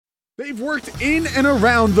They've worked in and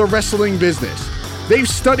around the wrestling business. They've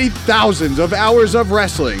studied thousands of hours of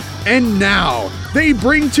wrestling, and now they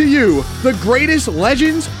bring to you the greatest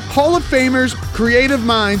legends, Hall of Famers, creative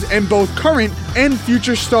minds, and both current and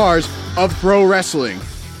future stars of pro wrestling.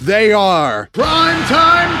 They are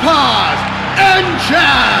Primetime Paz and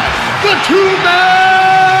Chad, the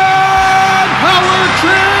two-man power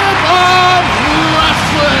trip of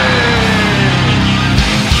wrestling.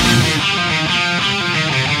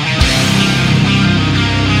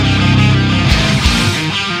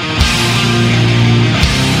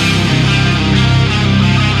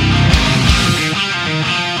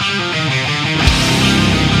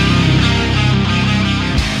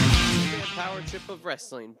 Of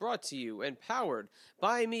Wrestling, brought to you and powered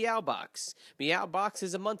by Meowbox. Meowbox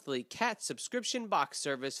is a monthly cat subscription box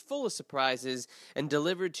service full of surprises and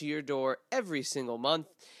delivered to your door every single month.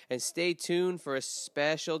 And stay tuned for a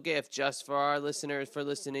special gift just for our listeners for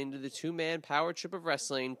listening to the two-man power trip of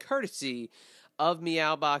wrestling, courtesy of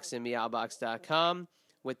Meowbox and Meowbox.com.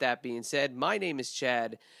 With that being said, my name is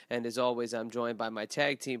Chad, and as always, I'm joined by my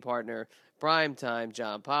tag team partner, Primetime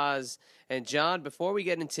John Paz. And John, before we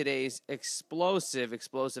get into today's explosive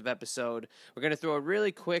episode, we're going to throw it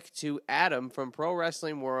really quick to Adam from Pro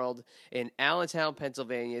Wrestling World in Allentown,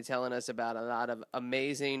 Pennsylvania, telling us about a lot of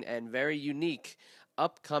amazing and very unique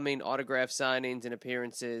upcoming autograph signings and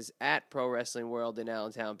appearances at Pro Wrestling World in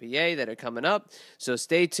Allentown, PA that are coming up. So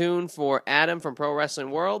stay tuned for Adam from Pro Wrestling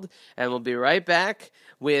World, and we'll be right back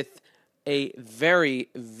with a very,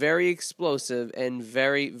 very explosive and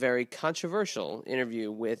very, very controversial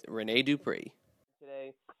interview with Rene Dupree.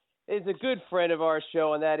 Today is a good friend of our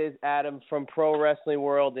show, and that is Adam from Pro Wrestling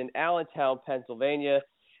World in Allentown, Pennsylvania.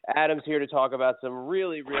 Adam's here to talk about some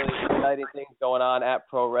really, really exciting things going on at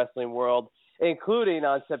Pro Wrestling World, including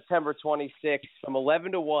on September 26th from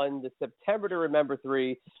 11 to 1, the September to Remember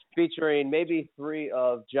 3, featuring maybe three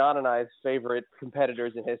of John and I's favorite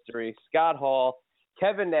competitors in history, Scott Hall,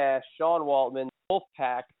 Kevin Nash, Sean Waltman,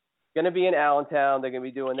 Wolfpack, going to be in Allentown. They're going to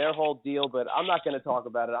be doing their whole deal, but I'm not going to talk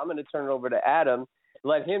about it. I'm going to turn it over to Adam,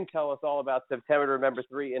 let him tell us all about September to Remember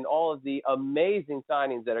 3 and all of the amazing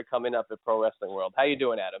signings that are coming up at Pro Wrestling World. How you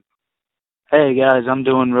doing, Adam? Hey, guys, I'm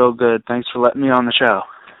doing real good. Thanks for letting me on the show.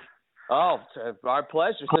 Oh, our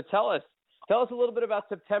pleasure. So tell us a little bit about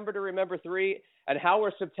September to Remember 3 and how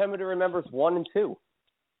are September to Remember 1 and 2?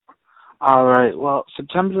 All right. Well,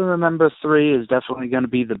 September to Remember 3 is definitely going to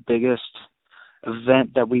be the biggest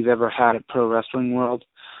event that we've ever had at Pro Wrestling World.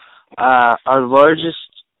 Our largest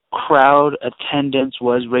crowd attendance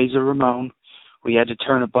was Razor Ramon. We had to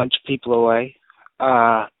turn a bunch of people away.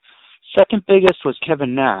 Second biggest was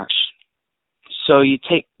Kevin Nash. So you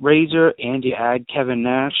take Razor and you add Kevin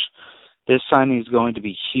Nash, this signing is going to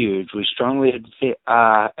be huge. We strongly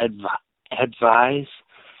advise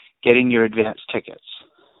getting your advance tickets.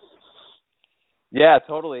 Yeah,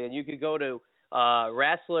 totally. And you could go to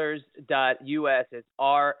wrestlers.us. It's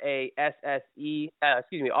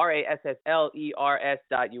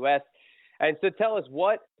RASSLERS.us. And so tell us,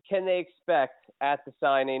 what can they expect at the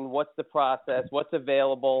signing? What's the process? What's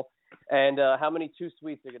available? And how many 2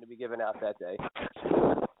 suites are going to be given out that day?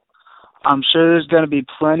 I'm sure there's going to be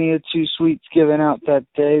plenty of 2 suites given out that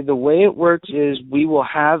day. The way it works is we will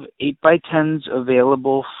have 8x10s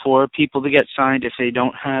available for people to get signed if they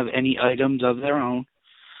don't have any items of their own.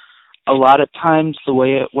 A lot of times the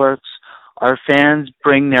way it works, our fans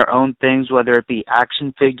bring their own things, whether it be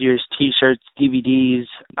action figures, T-shirts, DVDs,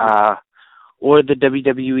 or the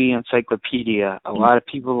WWE Encyclopedia. A lot of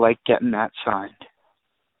people like getting that signed.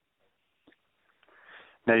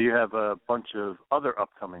 Now, you have a bunch of other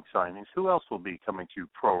upcoming signings. Who else will be coming to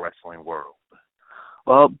Pro Wrestling World?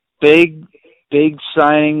 Well, big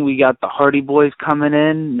signing. We got the Hardy Boys coming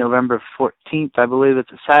in November 14th. I believe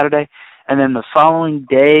it's a Saturday. And then the following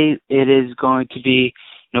day, it is going to be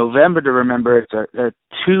November to Remember. It's a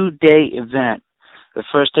 2-day event. The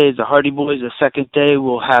first day is the Hardy Boys. The second day,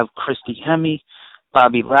 we'll have Christy Hemme,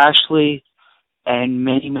 Bobby Lashley, and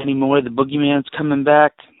many, many more. The Boogeyman's coming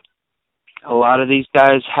back. A lot of these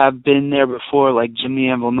guys have been there before, like Jimmy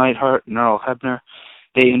Anvil Neidhart and Earl Hebner.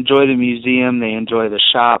 They enjoy the museum, they enjoy the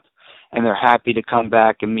shop, and they're happy to come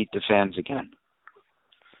back and meet the fans again.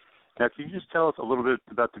 Now, can you just tell us a little bit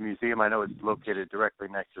about the museum? I know it's located directly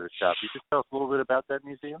next to the shop. Can you just tell us a little bit about that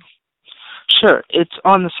museum? Sure. It's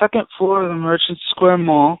on the second floor of the Merchant Square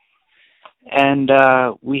Mall, and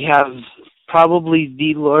we have probably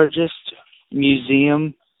the largest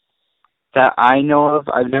museum that I know of.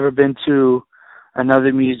 I've never been to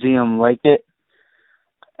another museum like it.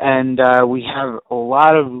 And we have a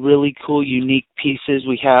lot of really cool, unique pieces.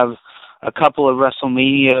 We have a couple of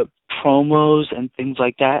WrestleMania promos and things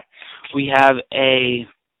like that. We have a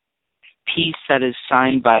piece that is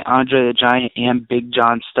signed by Andre the Giant and Big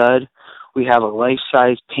John Studd. We have a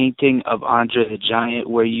life-size painting of Andre the Giant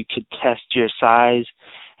where you could test your size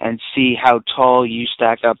and see how tall you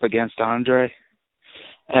stack up against Andre.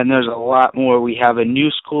 And there's a lot more. We have a new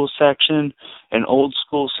school section, an old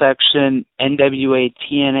school section, NWA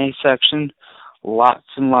TNA section, lots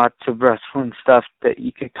and lots of wrestling stuff that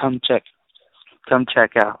you could come check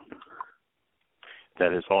out.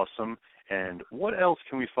 That is awesome. And what else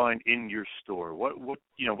can we find in your store? What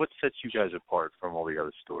sets you guys apart from all the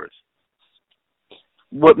other stores?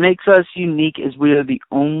 What makes us unique is we are the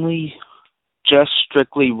only just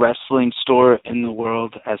strictly wrestling store in the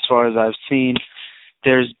world, as far as I've seen.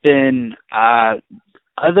 There's been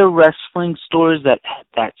other wrestling stores that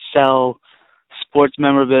sell sports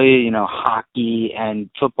memorabilia, hockey and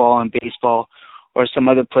football and baseball, or some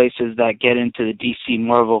other places that get into the DC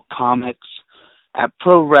Marvel comics. At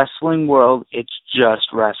Pro Wrestling World, it's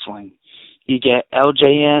just wrestling. You get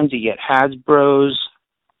LJNs, you get Hasbros,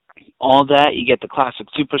 all that. You get the classic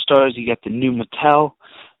superstars, you get the new Mattel,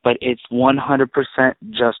 but it's 100%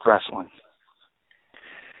 just wrestling.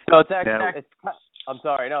 No, it's actually, I'm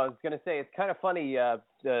sorry. No, I was going to say, it's kind of funny.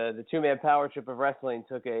 The two-man power trip of wrestling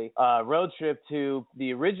took a road trip to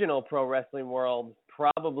the original Pro Wrestling World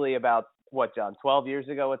probably about, John, 12 years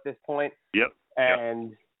ago at this point? Yep.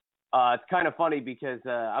 And it's kind of funny because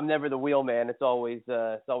I'm never the wheel man. It's always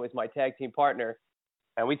my tag team partner.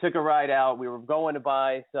 And we took a ride out. We were going to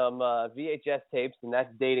buy some VHS tapes, and that's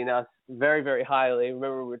dating us very, very highly.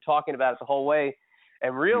 Remember, we were talking about it the whole way,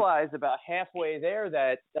 and realized about halfway there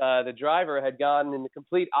that the driver had gone in the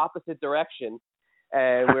complete opposite direction.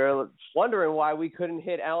 And we were wondering why we couldn't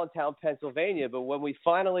hit Allentown, Pennsylvania. But when we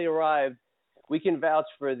finally arrived, we can vouch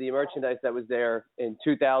for the merchandise that was there in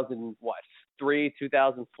 2003,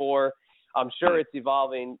 2004. I'm sure it's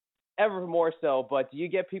evolving ever more so. But do you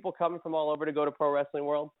get people coming from all over to go to Pro Wrestling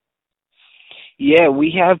World? Yeah,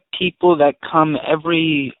 we have people that come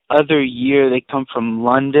every other year. They come from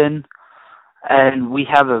London. And we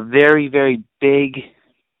have a very, very big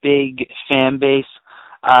fan base.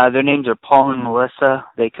 Their names are Paul and Melissa.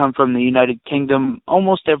 They come from the United Kingdom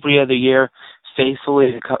almost every other year,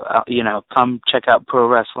 faithfully to come check out Pro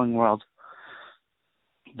Wrestling World.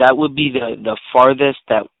 That would be the farthest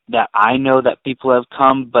that I know that people have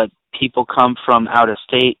come, but people come from out of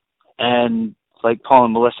state, and like Paul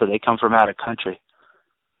and Melissa, they come from out of country.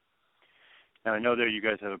 Now, I know that you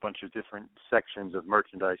guys have a bunch of different sections of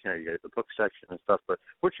merchandise. You got the book section and stuff, but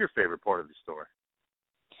what's your favorite part of the store?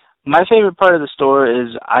 My favorite part of the store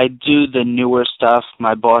is I do the newer stuff.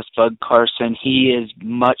 My boss, Bud Carson, he is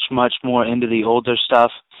much, much more into the older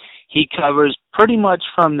stuff. He covers pretty much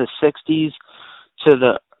from the 60s to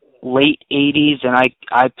the late 80s, and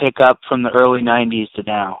I pick up from the early 90s to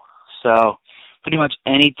now. So pretty much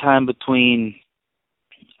any time between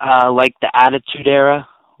like the Attitude Era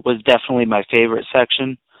was definitely my favorite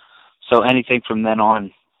section. So anything from then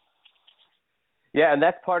on. Yeah, and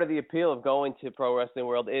that's part of the appeal of going to Pro Wrestling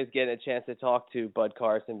World is getting a chance to talk to Bud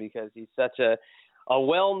Carson because he's such a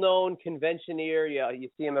well-known conventioneer. You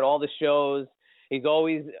see him at all the shows. He's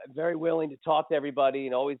always very willing to talk to everybody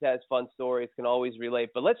and always has fun stories, can always relate.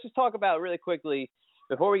 But let's just talk about really quickly,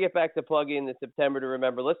 before we get back to plug-in the September to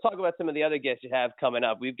Remember, let's talk about some of the other guests you have coming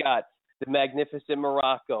up. We've got the Magnificent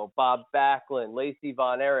Morocco, Bob Backlund, Lacey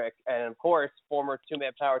Von Erich, and, of course, former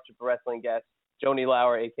two-man power trip wrestling guest, Joni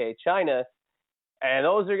Lauer, a.k.a. Chyna. And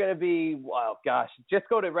those are going to be, just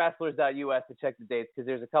go to wrestlers.us to check the dates because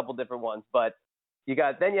there's a couple different ones. But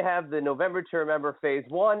then you have the November to Remember Phase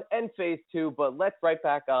 1 and Phase 2. But let's right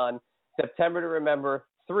back on September to Remember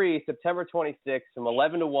 3, September 26th from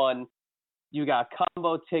 11 to 1. You got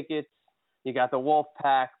combo tickets. You got the Wolf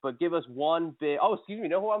Pack, but give us one big. Oh, excuse me. You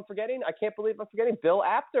know who I'm forgetting? I can't believe I'm forgetting. Bill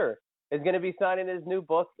Apter is going to be signing his new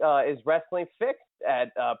book, Is Wrestling Fixed,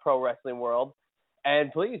 at Pro Wrestling World.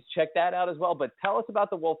 And please check that out as well. But tell us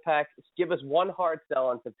about the Wolf Pack. Give us one hard sell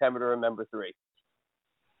on September to Remember 3.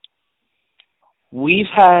 We've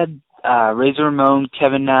had Razor Ramon,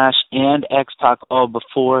 Kevin Nash, and X-Pac all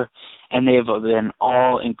before, and they've been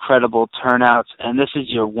all incredible turnouts. And this is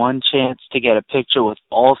your one chance to get a picture with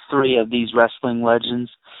all three of these wrestling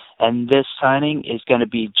legends. And this signing is going to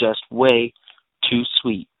be just way too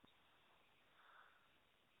sweet.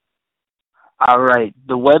 All right,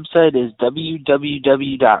 the website is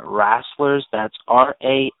www.rasslers, that's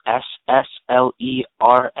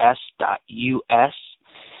RASSLERS.US.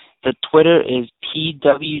 The Twitter is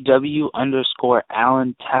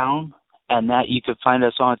PWW_Allentown, and that you can find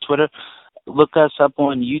us on Twitter. Look us up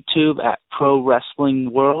on YouTube at Pro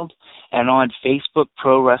Wrestling World, and on Facebook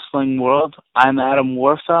Pro Wrestling World. I'm Adam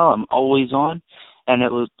Warfel. I'm always on, and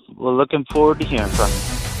we're looking forward to hearing from you.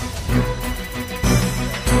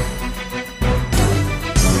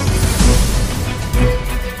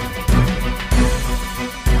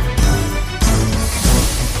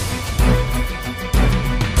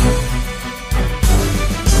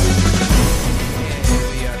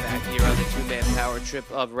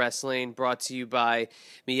 Trip of Wrestling, brought to you by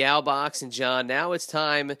Meowbox. And John, now it's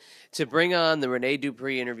time to bring on the Rene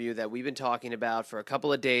Dupree interview that we've been talking about for a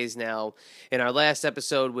couple of days now. In our last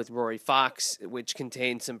episode with Rory Fox, which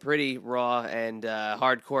contained some pretty raw and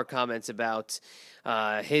hardcore comments about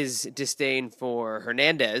his disdain for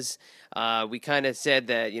Hernandez, we kind of said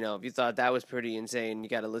that, if you thought that was pretty insane, you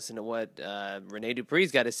got to listen to what Rene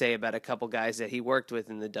Dupree's got to say about a couple guys that he worked with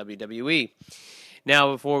in the WWE.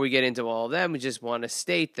 Now, before we get into all of them, we just want to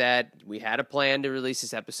state that we had a plan to release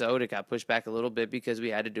this episode. It got pushed back a little bit because we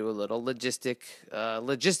had to do a little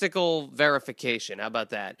logistical verification. How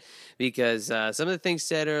about that? Because some of the things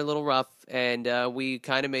said are a little rough, and we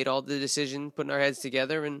kind of made all the decision, putting our heads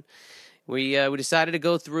together, and we decided to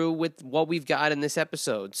go through with what we've got in this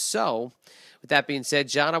episode. So, with that being said,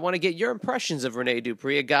 John, I want to get your impressions of Rene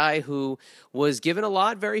Dupree, a guy who was given a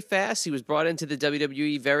lot very fast. He was brought into the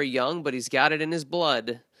WWE very young, but he's got it in his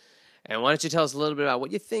blood. And why don't you tell us a little bit about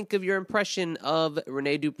what you think of your impression of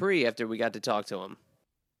Rene Dupree after we got to talk to him?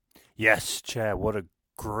 Yes, Chad, what a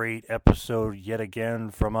great episode yet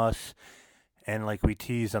again from us. And like we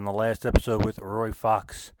teased on the last episode with Roy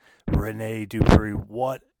Fox, Rene Dupree,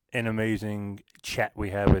 what an amazing chat we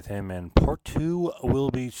had with him, and part 2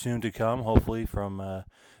 will be soon to come, hopefully, from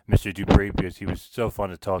Mr. Dupree, because he was so fun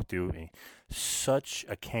to talk to. Such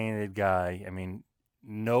a candid guy. I mean,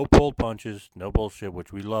 no pulled punches, no bullshit,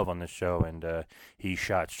 which we love on this show, and he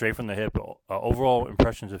shot straight from the hip. Overall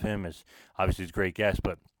impressions of him is obviously he's a great guest,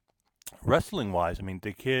 but wrestling-wise, I mean,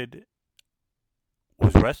 the guy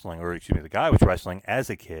was wrestling as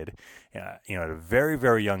a kid, at a very,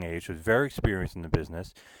 very young age, was very experienced in the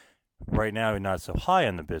business. Right now, he's not so high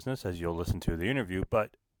in the business, as you'll listen to the interview,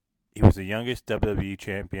 but he was the youngest WWE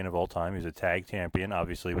champion of all time. He was a tag champion,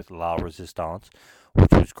 obviously, with La Resistance,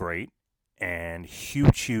 which was great, and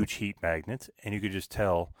huge, huge heat magnets, and you could just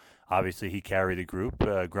tell, obviously, he carried the group.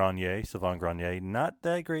 Sylvain Grenier, not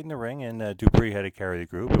that great in the ring, and Dupree had to carry the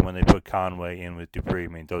group, and when they put Conway in with Dupree, I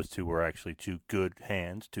mean, those two were actually two good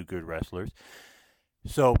hands, two good wrestlers.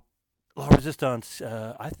 So, La Resistance,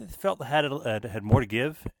 I felt had more to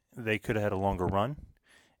give. They could have had a longer run,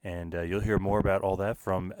 and you'll hear more about all that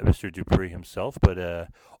from Mr. Dupree himself. But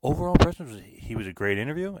overall impression was he was a great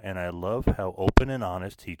interview, and I love how open and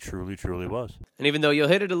honest he truly, truly was. And even though you'll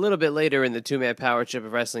hit it a little bit later in the two-man power trip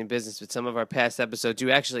of wrestling business with some of our past episodes,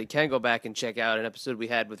 you actually can go back and check out an episode we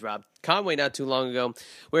had with Rob Conway not too long ago,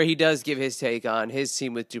 where he does give his take on his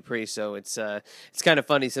team with Dupree. So it's kind of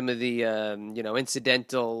funny, some of the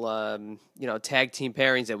incidental tag team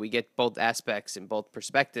pairings that we get, both aspects and both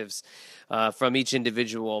perspectives from each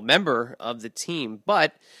individual member of the team.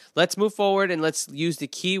 But let's move forward and let's use the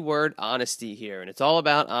key word honesty here, and it's all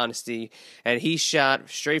about honesty. And he shot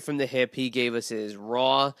straight from the hip. He gave us his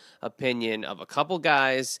raw opinion of a couple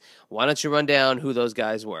guys. Why don't you run down who those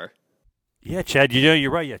guys were? Yeah, Chad, you're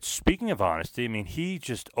right. Yeah, speaking of honesty, I mean, he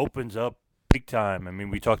just opens up big time. I mean,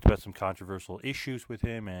 we talked about some controversial issues with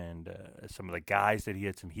him and some of the guys that he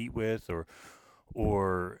had some heat with,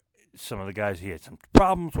 or some of the guys he had some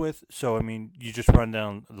problems with. So, I mean, you just run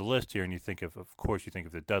down the list here, and you think of course, you think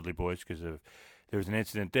of the Dudley Boys, because there was an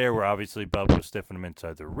incident there where obviously Bubba was stiffing him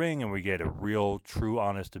inside the ring, and we get a real, true,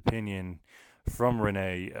 honest opinion from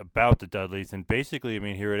Rene about the Dudleys. And basically, I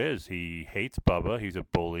mean, here it is. He hates Bubba. He's a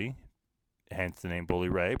bully, hence the name Bully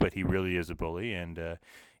Ray, but he really is a bully, and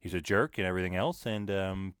he's a jerk and everything else.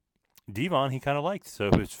 And Devon he kind of liked. So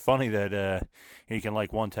it's funny that you can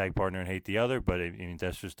like one tag partner and hate the other, but I mean,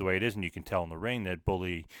 that's just the way it is, and you can tell in the ring that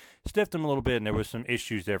Bully stiffed him a little bit, and there was some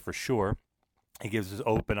issues there for sure. He gives his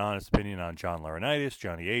open, honest opinion on John Laurinaitis,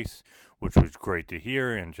 Johnny Ace, which was great to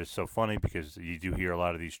hear, and just so funny because you do hear a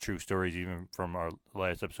lot of these true stories, even from our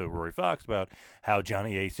last episode with Rory Fox, about how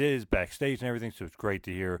Johnny Ace is backstage and everything, so it's great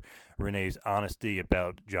to hear Renee's honesty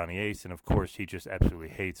about Johnny Ace, and of course, he just absolutely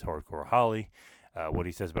hates Hardcore Holly. What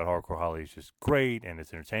he says about Hardcore Holly is just great, and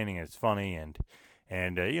it's entertaining, and it's funny, and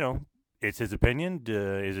it's his opinion.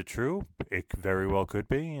 Is it true? It very well could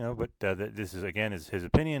be, but this is his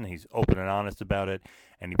opinion. He's open and honest about it,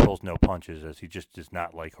 and he pulls no punches, as he just does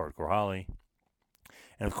not like Hardcore Holly.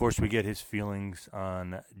 And of course, we get his feelings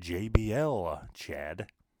on JBL, Chad.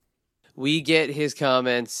 We get his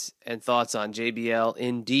comments and thoughts on JBL,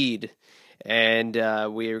 indeed. And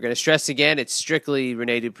we are going to stress again, it's strictly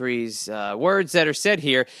Rene Dupree's words that are said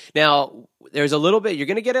here. Now, there's a little bit, you're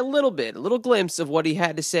going to get a little glimpse of what he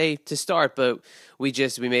had to say to start, but we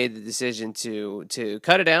made the decision to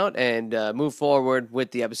cut it out and move forward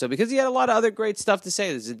with the episode because he had a lot of other great stuff to say.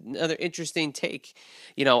 There's another interesting take,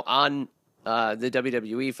 on the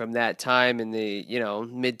WWE from that time in the,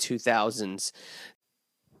 mid 2000s.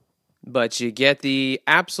 But you get the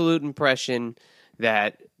absolute impression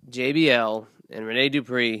that JBL and Rene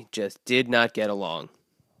Dupree just did not get along.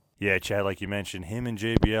 Yeah, Chad, like you mentioned, him and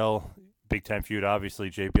JBL, big time feud. Obviously,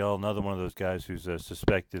 JBL, another one of those guys who's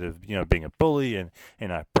suspected of being a bully and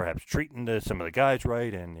perhaps treating some of the guys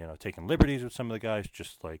right and taking liberties with some of the guys,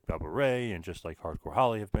 just like Bubba Ray and just like Hardcore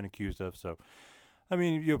Holly have been accused of. So, I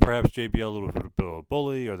mean, perhaps JBL a little bit of a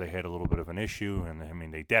bully, or they had a little bit of an issue, and I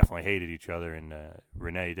mean, they definitely hated each other, and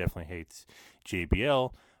Rene definitely hates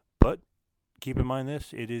JBL. But keep in mind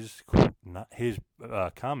this: it is not his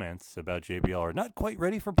comments about JBL are not quite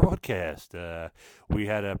ready for broadcast. We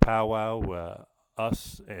had a powwow,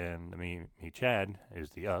 us and Chad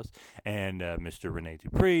is the us, and Mr. Rene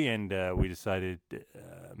Dupree, and we decided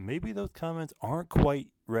maybe those comments aren't quite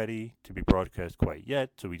ready to be broadcast quite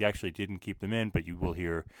yet, so we actually didn't keep them in, but you will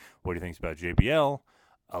hear what he thinks about JBL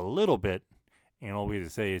a little bit, and all we have to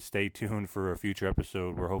say is stay tuned for a future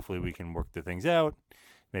episode where hopefully we can work the things out,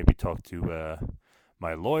 maybe talk to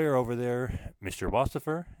my lawyer over there, Mr.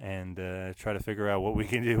 Wassifer, and try to figure out what we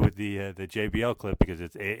can do with the JBL clip, because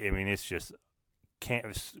it's just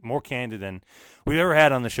more candid than we've ever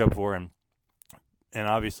had on the show before, and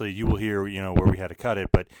obviously you will hear where we had to cut it,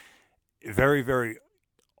 but very, very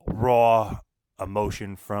raw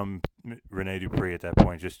emotion from Rene Dupree at that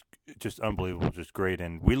point, just unbelievable, just great,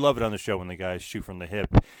 and we love it on the show when the guys shoot from the hip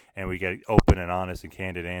and we get open and honest and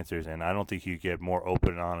candid answers, and I don't think you get more open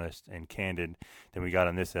and honest and candid than we got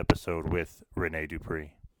on this episode with Rene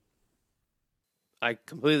Dupree. I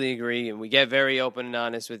completely agree, and we get very open and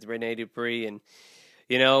honest with Rene Dupree, and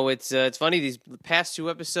it's funny, these past two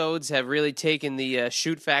episodes have really taken the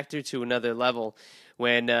shoot factor to another level.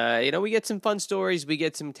 When we get some fun stories, we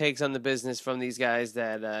get some takes on the business from these guys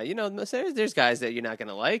that there's guys that you're not going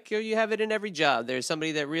to like, or you have it in every job. There's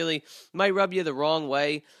somebody that really might rub you the wrong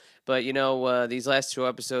way. But, these last two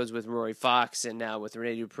episodes with Rory Fox and now with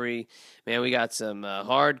Rene Dupree, man, we got some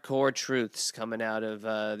hardcore truths coming out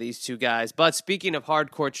of these two guys. But speaking of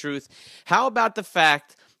hardcore truth, how about the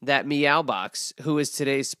fact that Meowbox, who is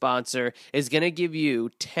today's sponsor, is going to give you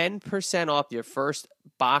 10% off your first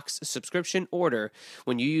box subscription order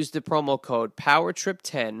when you use the promo code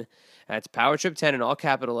PowerTrip10. That's PowerTrip10 in all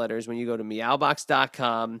capital letters when you go to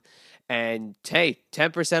meowbox.com. And hey,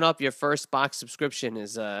 10% off your first box subscription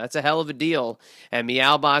that's a hell of a deal. And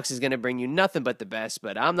Meowbox is going to bring you nothing but the best.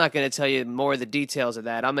 But I'm not going to tell you more of the details of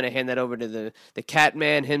that. I'm going to hand that over to the cat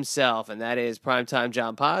man himself, and that is Primetime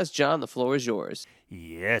John Paz. John, the floor is yours.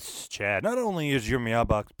 Yes, Chad. Not only is your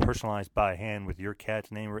Meowbox personalized by hand with your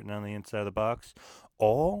cat's name written on the inside of the box,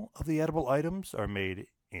 all of the edible items are made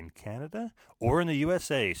in Canada or in the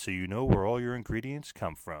USA, so you know where all your ingredients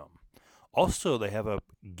come from. Also, they have a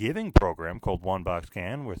giving program called One Box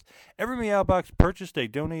Can. With every Meowbox purchase, they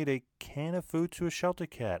donate a can of food to a shelter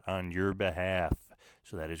cat on your behalf.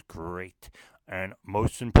 So that is great. And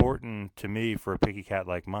most important to me for a picky cat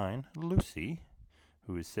like mine, Lucy,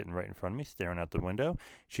 who is sitting right in front of me, staring out the window.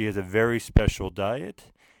 She has a very special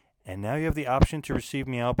diet. And now you have the option to receive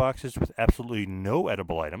Meow Boxes with absolutely no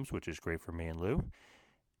edible items, which is great for me and Lou.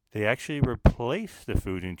 They actually replace the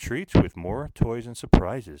food and treats with more toys and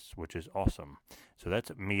surprises, which is awesome. So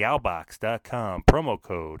that's meowbox.com. Promo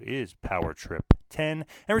code is PowerTrip10 and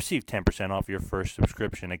receive 10% off your first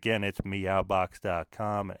subscription. Again, it's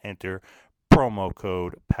meowbox.com and enter promo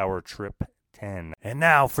code PowerTrip10. And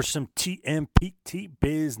now for some TMPT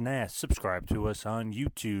business. Subscribe to us on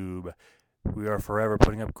YouTube. We are forever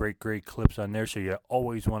putting up great clips on there, so you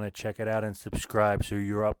always want to check it out and subscribe so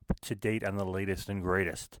you're up to date on the latest and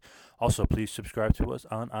greatest. Also, please subscribe to us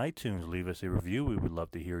on iTunes. Leave us a review. We would love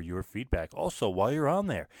to hear your feedback. Also, while you're on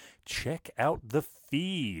there, check out the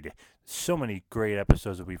feed. So many great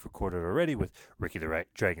episodes that we've recorded already with Ricky the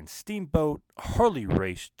Dragon Steamboat, Harley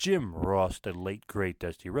Race, Jim Ross, the late great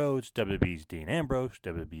Dusty Rhodes, WWE's Dean Ambrose,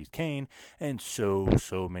 WWE's Kane, and so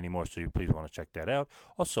many more. So you please want to check that out.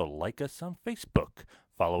 Also, like us on Facebook.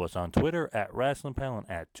 Follow us on Twitter at Wrestling Pal and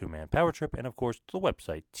at 2Man Power Trip. And, of course, the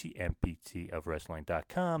website,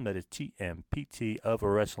 tmptofwrestling.com. That is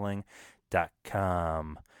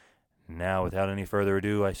tmptofwrestling.com. Now, without any further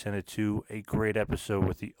ado, I send it to a great episode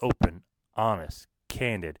with the open, honest,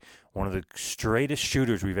 candid, one of the straightest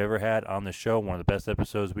shooters we've ever had on the show, one of the best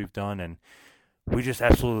episodes we've done, and we just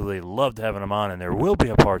absolutely loved having him on, and there will be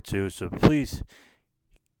a part 2, so please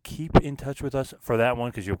keep in touch with us for that one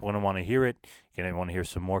because you're going to want to hear it. You're going to want to hear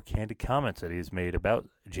some more candid comments that he's made about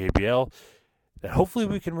JBL that hopefully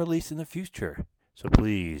we can release in the future. So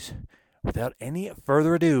please, without any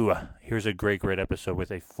further ado, here's a great episode with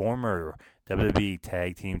a former WWE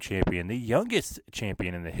Tag Team Champion, the youngest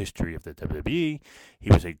champion in the history of the WWE. He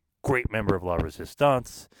was a great member of La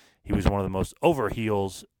Resistance. He was one of the most over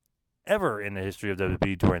heels ever in the history of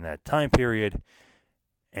WWE during that time period.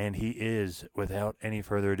 And he is, without any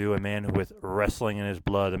further ado, a man with wrestling in his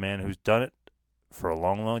blood, a man who's done it for a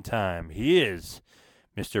long time. He is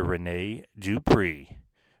Mr. Rene Dupree.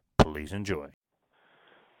 Please enjoy.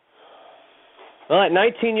 Well, at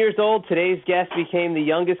 19 years old, today's guest became the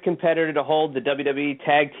youngest competitor to hold the WWE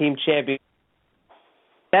Tag Team Championship.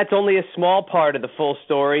 That's only a small part of the full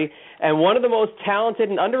story, and one of the most talented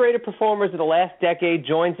and underrated performers of the last decade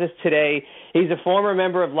joins us today. He's a former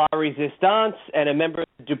member of La Resistance and a member of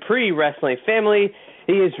the Dupree Wrestling family.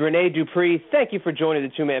 He is Rene Dupree. Thank you for joining the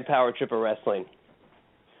two-man power trip of wrestling.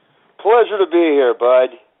 Pleasure to be here,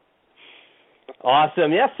 bud.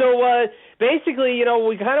 Awesome. Yeah, so basically,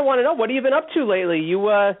 we kind of want to know, what have you been up to lately? You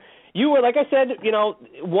were, like I said,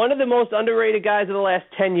 one of the most underrated guys of the last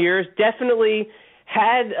 10 years, definitely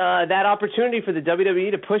had that opportunity for the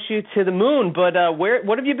WWE to push you to the moon, but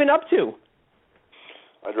what have you been up to?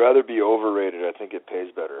 I'd rather be overrated. I think it pays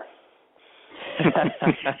better.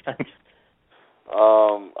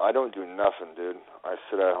 I don't do nothing, dude. I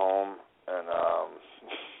sit at home and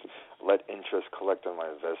let interest collect on my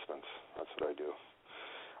investments. That's what I do.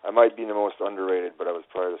 I might be the most underrated, but I was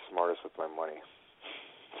probably the smartest with my money.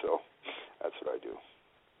 So that's what I do.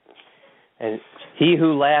 And he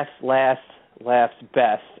who laughs best,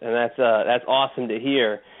 and that's awesome to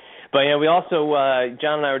hear. But we also,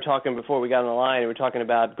 John and I were talking before we got on the line, and we were talking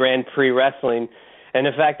about Grand Prix Wrestling and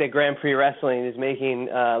the fact that Grand Prix Wrestling is making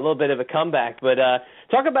a little bit of a comeback. But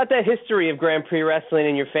talk about that history of Grand Prix Wrestling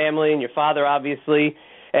and your family and your father, obviously,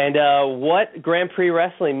 and what Grand Prix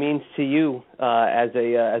Wrestling means to you as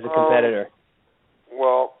a competitor.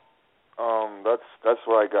 That's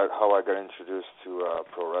where how I got introduced to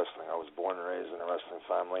pro wrestling. I was born and raised in a wrestling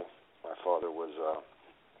family. My father was a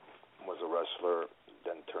wrestler,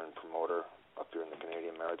 then turned promoter up here in the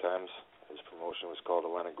Canadian Maritimes. His promotion was called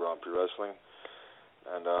Atlantic Grand Prix Wrestling,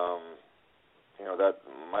 and that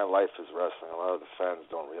my life is wrestling. A lot of the fans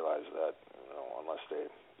don't realize that, unless they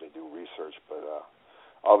do research. But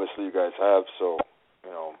obviously, you guys have. So,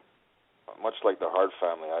 much like the Hart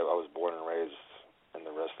family, I was born and raised in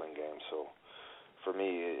the wrestling game. So, for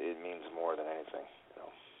me, it means more than anything.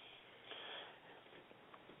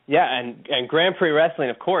 Yeah, and Grand Prix Wrestling,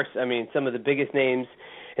 of course. I mean, some of the biggest names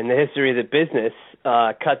in the history of the business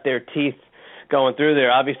cut their teeth going through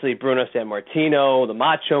there. Obviously, Bruno Sammartino, the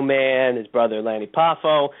Macho Man, his brother Lanny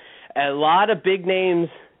Poffo, a lot of big names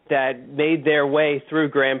that made their way through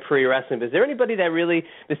Grand Prix Wrestling. But is there anybody that really,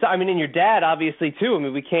 and your dad, obviously, too. I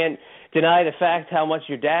mean, we can't deny the fact how much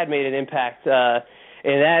your dad made an impact in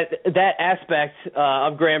that aspect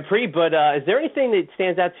of Grand Prix. But is there anything that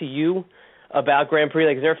stands out to you about Grand Prix?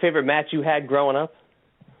 Like, is there a favorite match you had growing up?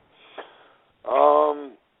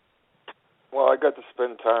 Well, I got to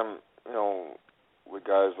spend time, with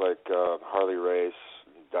guys like Harley Race,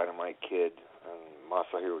 Dynamite Kid, and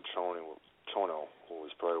Masahiro Chono, who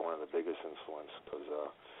was probably one of the biggest influence because,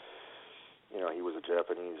 he was a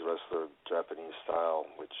Japanese wrestler, Japanese style,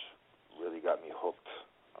 which really got me hooked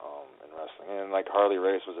in wrestling. And like Harley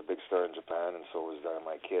Race was a big star in Japan, and so was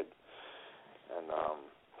Dynamite Kid. And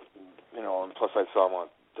and plus I saw him on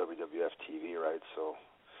WWF TV, right? So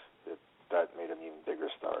that made them even bigger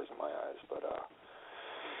stars in my eyes. But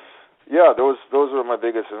those were my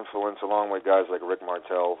biggest influence, along with guys like Rick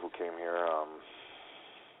Martel, who came here.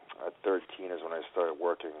 At 13 is when I started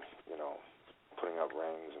working, putting up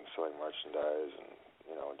rings and selling merchandise, and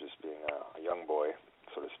just being a young boy,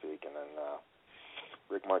 so to speak. And then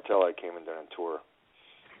Rick Martel, I came and done a tour.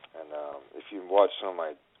 And if you watch some of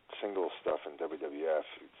my single stuff in WWF,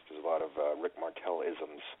 there's a lot of Rick Martel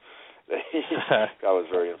isms. I was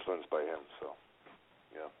very influenced by him. So,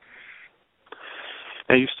 yeah.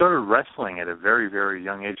 Now, you started wrestling at a very, very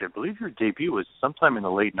young age. I believe your debut was sometime in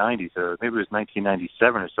the late 90s, or maybe it was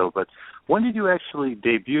 1997 or so. But when did you actually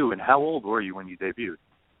debut, and how old were you when you debuted?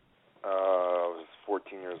 I was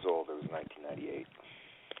 14 years old. It was 1998.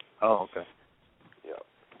 Oh, okay. Yeah.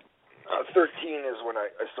 13 is when I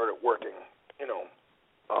started working,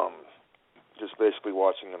 just basically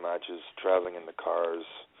watching the matches, traveling in the cars,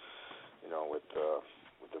 with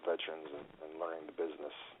the veterans and learning the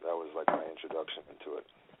business. That was like my introduction into it.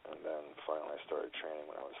 And then finally I started training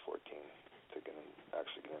when I was 14.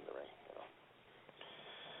 actually get in the ring.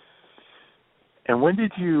 And when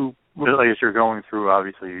did you, well, as you're going through,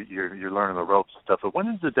 obviously you're learning the ropes and stuff, but when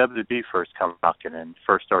did the WWE first come knocking and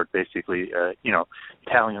first start basically,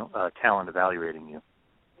 talent evaluating you?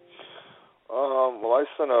 Well, I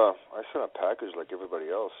sent a package like everybody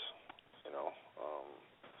else.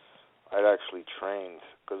 I'd actually trained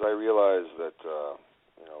because I realized that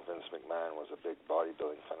Vince McMahon was a big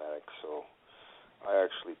bodybuilding fanatic, so I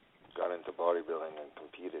actually got into bodybuilding and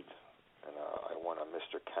competed, and I won a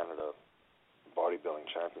Mr. Canada bodybuilding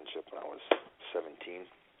championship when I was 17.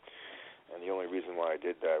 And the only reason why I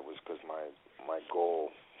did that was because my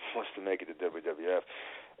goal was to make it to WWF,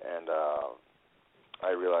 and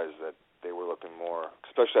I realized that they were looking more,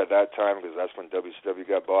 especially at that time, because that's when WCW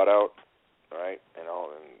got bought out, right? And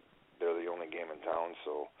they're the only game in town,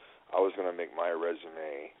 so I was going to make my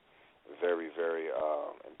resume very, very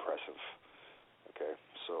impressive. Okay,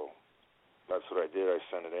 so that's what I did. I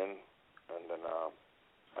sent it in, and then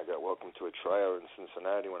I got welcomed to a tryout in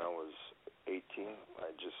Cincinnati when I was 18. I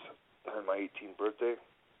just had my 18th birthday,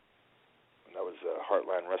 and that was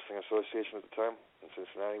Heartland Wrestling Association at the time in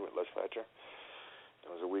Cincinnati with Les Thatcher. It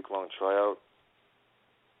was a week-long tryout,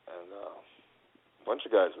 and a bunch of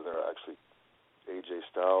guys were there, actually. AJ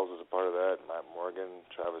Styles was a part of that, Matt Morgan,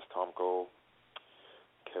 Travis Tomko,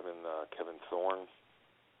 Kevin Thorne.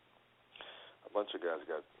 A bunch of guys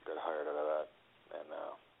got hired out of that. And,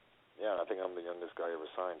 I think I'm the youngest guy ever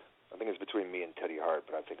signed. I think it's between me and Teddy Hart,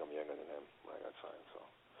 but I think I'm younger than him when I got signed. So,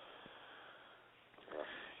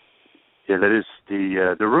 yeah, that is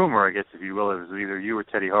the rumor, I guess, if you will. It was either you or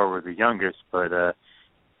Teddy Hart were the youngest, but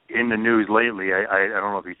in the news lately, I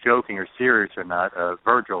don't know if he's joking or serious or not,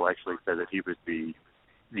 Virgil actually said that he was the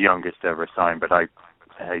youngest ever signed, but I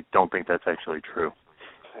don't think that's actually true.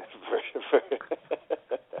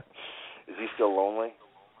 Is he still lonely?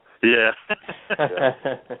 Yeah.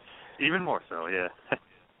 Even more so, yeah.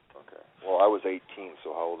 Okay. Well, I was 18,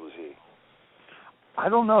 so how old was he? I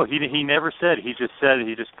don't know. He never said. He just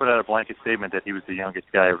put out a blanket statement that he was the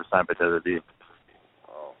youngest guy ever signed by WWE.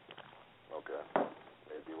 Oh, okay.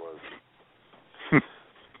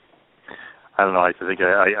 I don't know. I think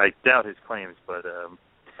I doubt his claims, but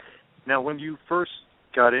now when you first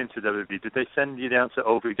got into WWE, did they send you down to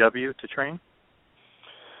OVW to train?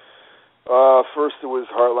 First it was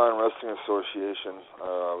Heartland Wrestling Association.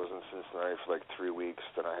 I was in Cincinnati for like 3 weeks.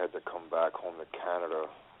 Then I had to come back home to Canada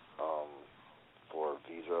for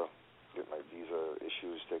visa, get my visa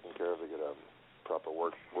issues taken care of, to get a proper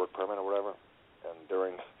work permit or whatever. And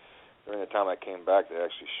during the time I came back, they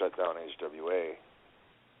actually shut down HWA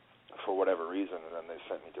for whatever reason, and then they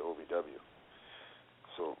sent me to OVW.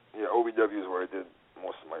 So, yeah, OVW is where I did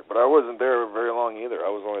most of my... But I wasn't there very long either.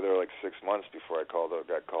 I was only there like 6 months before I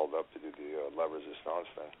got called up to do the La Resistance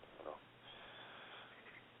thing.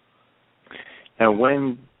 Now,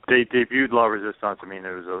 when they debuted La Resistance, I mean,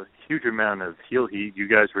 there was a huge amount of heel heat. You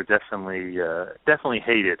guys were definitely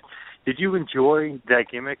hated. Did you enjoy that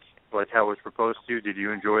gimmick, like how it was proposed to you? Did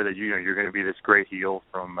you enjoy that you're going to be this great heel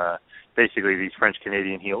from basically these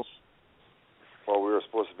French-Canadian heels? Well, we were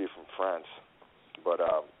supposed to be from France, but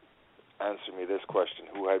answer me this question: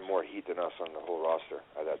 who had more heat than us on the whole roster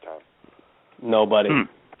at that time? Nobody.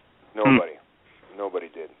 Nobody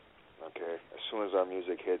did. Okay, as soon as our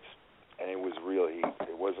music hits, and it was real heat.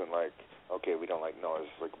 It wasn't like, okay, we don't like. No, it's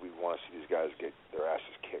like we want to see these guys get their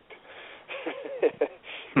asses kicked.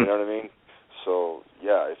 You know what I mean? So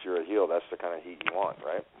yeah, if you're a heel, that's the kind of heat you want,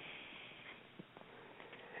 right?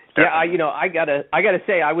 Yeah, I gotta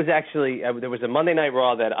say, I was actually there was a Monday Night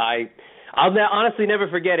Raw that I'll honestly never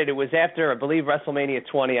forget it. It was after, I believe, WrestleMania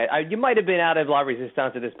 20. You might have been out of La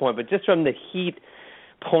Resistance at this point, but just from the heat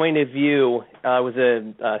point of view, it was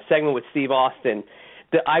a segment with Steve Austin.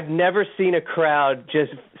 I've never seen a crowd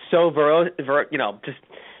just so just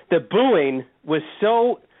the booing was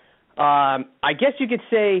so, I guess you could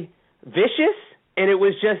say, vicious, and it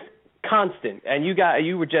was just constant. And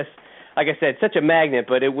you were just, like I said, such a magnet.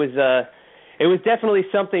 But it was definitely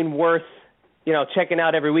something worth checking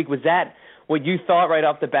out every week. Was that what you thought right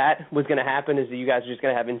off the bat was going to happen? Is that you guys are just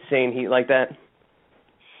going to have insane heat like that?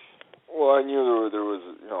 Well, I knew there was,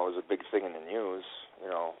 it was a big thing in the news,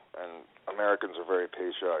 and Americans are very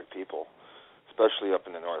patriotic people, especially up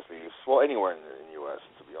in the Northeast. Well, anywhere in the U.S.,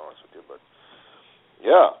 to be honest with you. But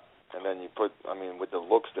yeah, and then you put, with the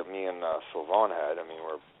looks that me and Sylvain had, we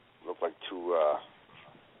looked like two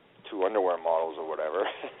underwear models or whatever.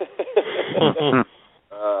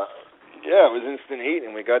 Yeah, it was instant heat,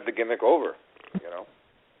 and we got the gimmick over,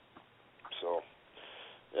 So,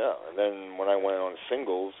 yeah, and then when I went on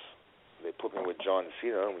singles, they put me with John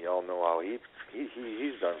Cena, and we all know how he's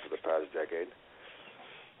done for the past decade.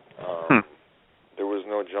 There was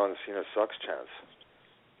no John Cena sucks chance,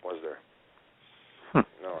 was there?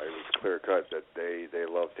 No, it was clear cut that they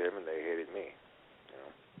loved him and they hated me. You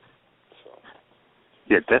know? So.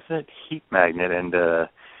 Yeah, definite heat magnet, and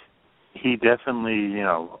he definitely,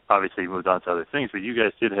 obviously moved on to other things, but you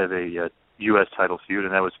guys did have a U.S. title feud,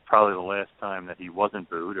 and that was probably the last time that he wasn't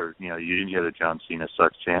booed, or you didn't get a John Cena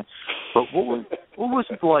sucks chant. But what was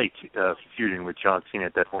it like feuding with John Cena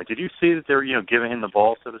at that point? Did you see that they were giving him the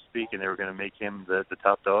ball, so to speak, and they were going to make him the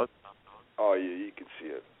top dog? Oh yeah, you could see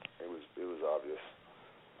it. It was obvious.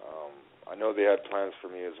 I know they had plans for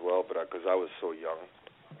me as well, but because I was so young,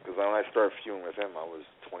 because when I started feuding with him, I was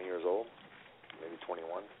 20 years old, maybe 21,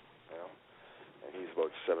 and he's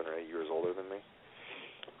about 7 or 8 years older than me.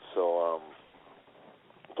 So,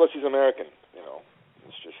 plus he's American,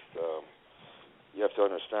 It's just, you have to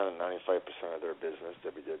understand that 95% of their business,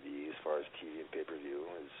 WWE, as far as TV and pay-per-view,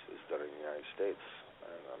 is done in the United States.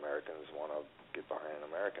 And Americans want to get behind an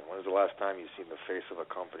American. When was the last time you've seen the face of a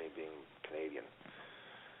company being Canadian?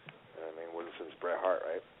 I mean, wasn't since Bret Hart,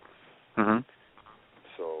 right? Mm-hmm.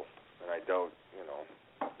 So, and I doubt,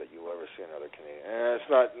 that you'll ever see another Canadian. And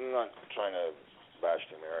I'm not trying to bash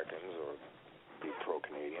the Americans or be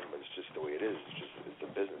pro-Canadian, but it's just the way it is. It's a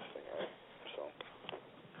business thing, right? So,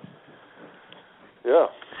 yeah.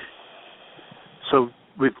 So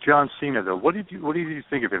with John Cena, though, what did you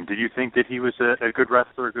think of him? Did you think that he was a good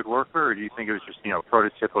wrestler, a good worker, or do you think it was just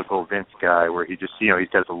prototypical Vince guy where he just he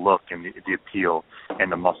has the look and the appeal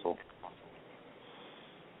and the muscle?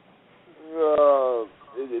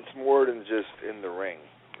 It's more than just in the ring.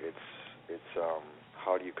 It's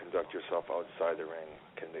how do you conduct yourself outside the ring?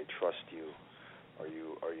 Can they trust you? Are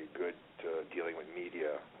you good dealing with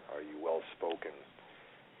media? Are you well spoken?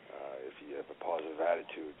 If you have a positive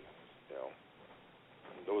attitude,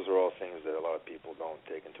 those are all things that a lot of people don't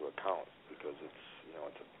take into account because it's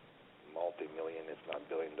it's a multi-million, if not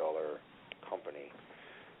billion-dollar company,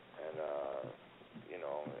 and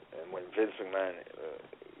and when Vince McMahon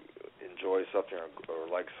enjoys something or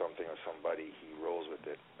likes something or somebody, he rolls with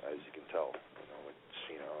it, as you can tell, with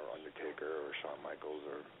Cena or Undertaker or Shawn Michaels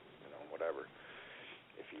or whatever.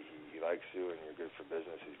 If he likes you and you're good for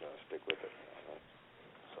business, he's going to stick with it.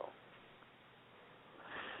 So.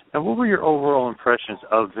 Now, what were your overall impressions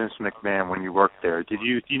of Vince McMahon when you worked there? Did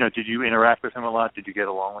you interact with him a lot? Did you get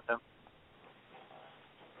along with him?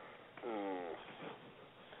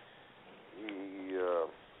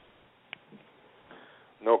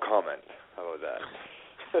 No comment. How about that?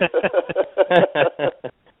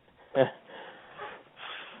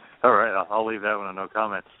 All right, I'll leave that one a no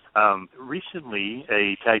comment. Recently,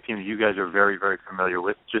 a tag team that you guys are very, very familiar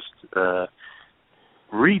with just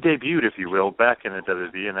re-debuted, if you will, back in the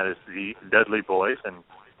WWE, and that is the Dudley Boys. And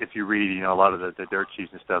if you read, a lot of the dirt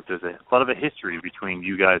sheets and stuff, there's a lot of a history between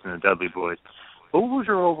you guys and the Dudley Boys. What was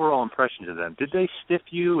your overall impressions of them? Did they stiff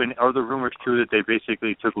you, and are the rumors true that they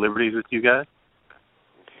basically took liberties with you guys?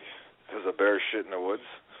 There's a bear shit in the woods.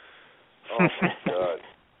 Oh, my God.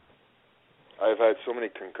 I've had so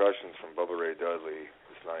many concussions from Bubba Ray Dudley,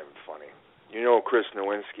 it's not even funny. Chris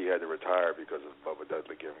Nowinski had to retire because of Bubba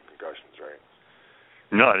Dudley giving concussions, right?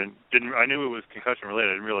 No, I didn't. I knew it was concussion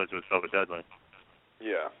related. I didn't realize it was Bubba Dudley.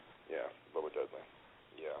 Yeah, Bubba Dudley.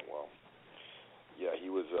 Yeah, well, yeah,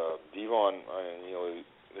 he was Devon.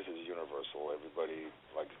 This is universal. Everybody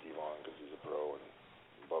likes Devon because he's a pro, and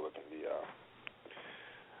Bubba can be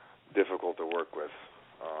difficult to work with.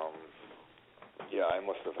 Yeah, I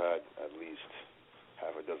must have had at least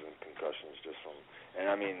half a dozen concussions just from,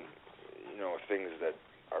 and I mean, things that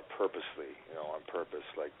are purposely, on purpose.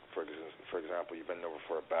 Like for example, you bend over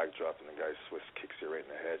for a backdrop and the guy Swiss kicks you right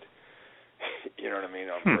in the head. You know what I mean?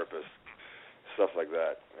 On purpose, stuff like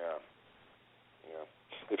that. Yeah.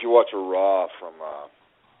 If you watch a Raw from,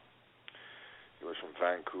 it was from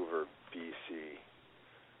Vancouver, BC.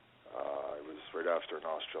 It was right after an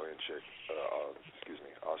Australian trip.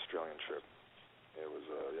 It was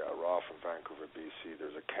Raw from Vancouver, BC.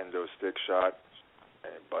 There's a kendo stick shot,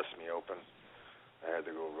 and it bust me open. I had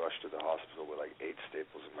to go rush to the hospital with like 8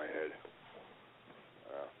 staples in my head.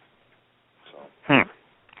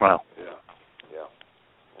 Wow. Yeah.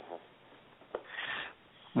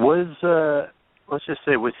 Let's just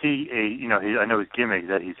say, was he I know his gimmick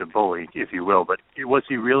that he's a bully, if you will, but was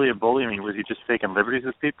he really a bully? I mean, was he just taking liberties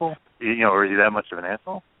with people? Or is he that much of an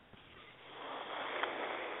asshole?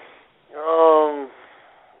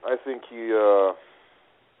 I think he,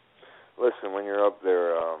 listen, when you're up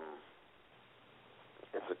there,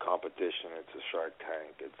 it's a competition, it's a Shark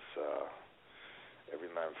Tank, every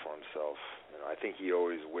man for himself. You know, I think he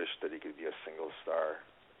always wished that he could be a single star.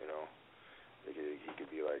 You know, he could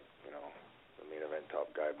be like, you know, the main event top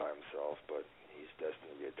guy by himself, but he's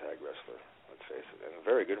destined to be a tag wrestler. Let's face it, and a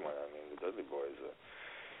very good one. I mean, the Dudley Boys.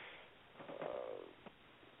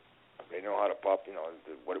 They know how to pop. You know,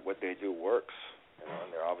 what they do works. You know,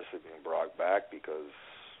 and they're obviously being brought back because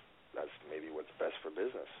that's maybe what's best for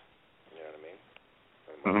business. You know what I mean?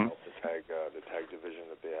 And Mm-hmm. help the tag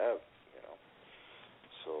division that they have. You know.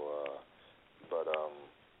 So,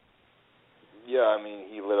 yeah. I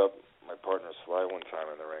mean, he lit up my partner Sly one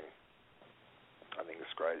time in the ring. I think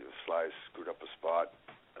Sly screwed up a spot,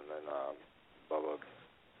 and then Bubba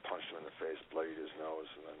punched him in the face, bloodied his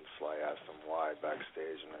nose, and then Sly asked him why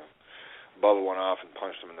backstage, and then Bubba went off and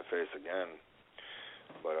punched him in the face again.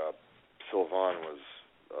 But Sylvan was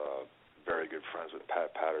very good friends with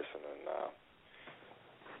Pat Patterson, and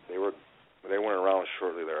they went around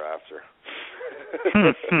shortly thereafter.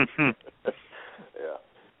 Yeah.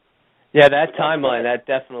 Yeah, that timeline, that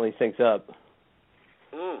definitely syncs up.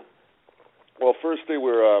 Well, first they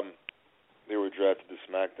were drafted to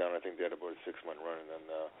SmackDown. I think they had about a 6-month run, and then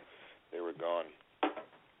they were gone.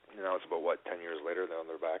 You know, it's about 10 years later. Now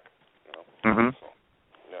they're back. You know. Mm-hmm. So,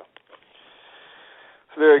 yeah.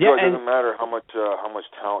 So there you go. It and doesn't matter how much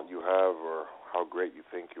talent you have or how great you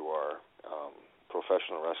think you are.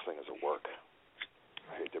 Professional wrestling is a work.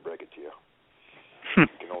 I hate to break it to you. You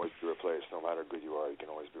can always be replaced. No matter how good you are, you can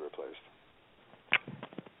always be replaced.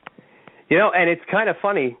 You know, and it's kind of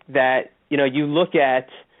funny that, you know, you look at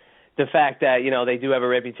the fact that, you know, they do have a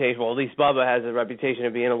reputation, well, at least Bubba has a reputation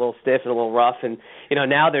of being a little stiff and a little rough, and, you know,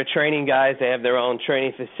 now they're training guys, they have their own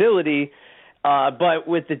training facility, but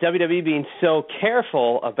with the WWE being so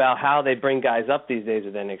careful about how they bring guys up these days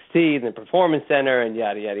with NXT and the Performance Center and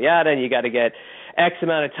yada, yada, yada, and you got to get X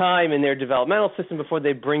amount of time in their developmental system before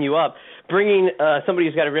they bring you up. Bringing somebody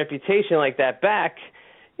who's got a reputation like that back,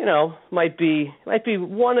 you know, might be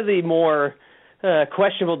one of the more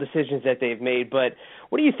questionable decisions that they've made. But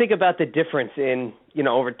what do you think about the difference in, you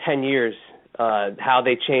know, over 10 years, how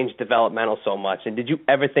they changed developmental so much? And did you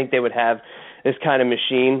ever think they would have this kind of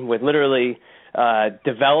machine with literally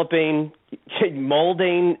developing,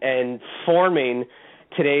 molding, and forming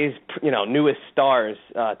today's, you know, newest stars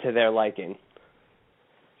to their liking?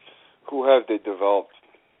 Who have they developed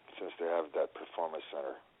since they have that Performance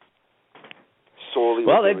Center? Solely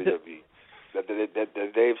with WWE. That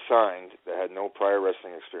they've signed that had no prior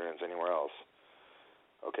wrestling experience anywhere else.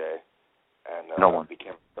 Okay? And no one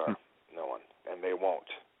became a star. No one. And they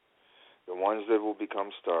won't. The ones that will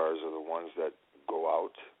become stars are the ones that go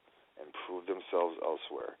out and prove themselves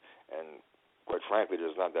elsewhere. And quite frankly,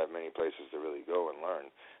 there's not that many places to really go and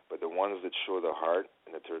learn. But the ones that show the heart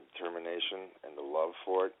and the determination and the love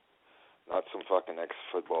for it, not some fucking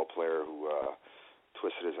ex-football player who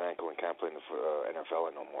twisted his ankle and can't play in the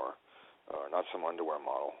NFL no more. Not some underwear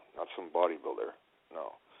model, not some bodybuilder.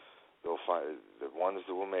 No. They'll find the ones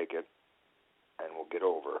that will make it and will get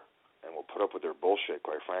over and will put up with their bullshit,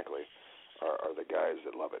 quite frankly, are the guys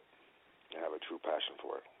that love it and have a true passion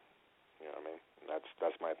for it. You know what I mean? And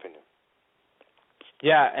that's my opinion.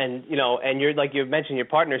 Yeah, and you know, and you're like you mentioned your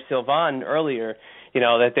partner Sylvan earlier. You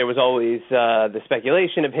know that there was always the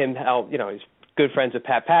speculation of him how he's good friends with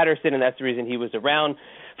Pat Patterson, and that's the reason he was around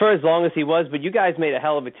for as long as he was. But you guys made a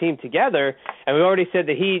hell of a team together, and we already said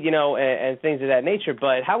the Heat, and things of that nature.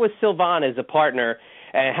 But how was Sylvan as a partner,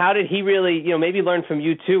 and how did he really, maybe learn from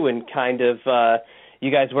you too, and kind of you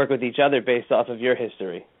guys work with each other based off of your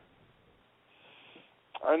history?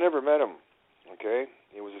 I never met him. Okay.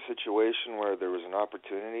 It was a situation where there was an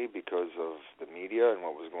opportunity because of the media and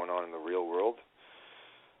what was going on in the real world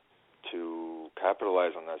to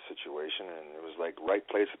capitalize on that situation, and it was like right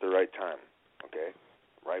place at the right time, okay?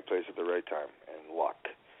 Right place at the right time, and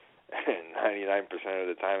luck. And 99%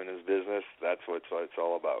 of the time in this business, that's what it's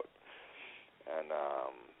all about. And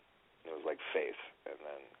it was like faith. And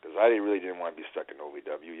then, because I really didn't want to be stuck in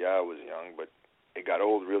OVW. Yeah, I was young, but it got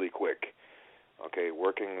old really quick. Okay,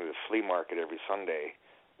 working the flea market every Sunday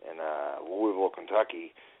in Louisville, Kentucky,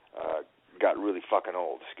 got really fucking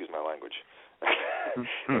old. Excuse my language.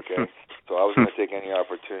 Okay, so I was going to take any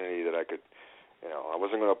opportunity that I could. I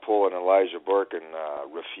wasn't going to pull an Elijah Burke and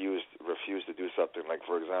refuse to do something. Like,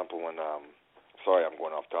 for example, when sorry, I'm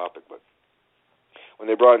going off topic, but when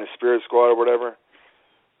they brought in the Spirit Squad or whatever,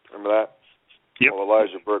 remember that? Yep. Well,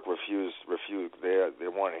 Elijah Burke refused. They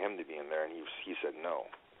wanted him to be in there, and he said no.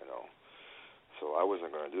 So I wasn't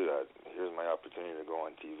going to do that. Here's my opportunity to go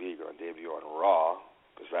on TV, go on debut on Raw,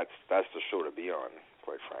 because that's the show to be on,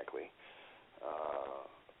 quite frankly.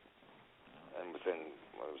 And within,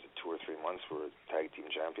 2 or 3 months, we were tag team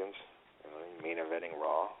champions, main eventing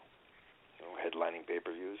Raw, headlining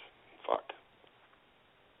pay-per-views. Fuck.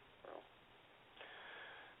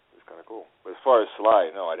 It was kind of cool. But as far as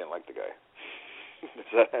Sly, no, I didn't like the guy. Does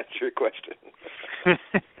that answer your question?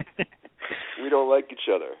 We don't like each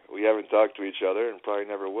other. We haven't talked to each other and probably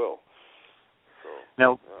never will. So,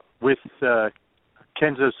 now, with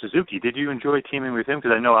Kenzo Suzuki, did you enjoy teaming with him?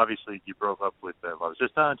 Because I know, obviously, you broke up with La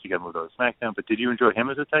Resistance, you got moved over to SmackDown, but did you enjoy him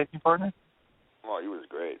as a tag team partner? Oh, he was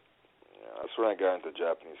great. Yeah, that's when I got into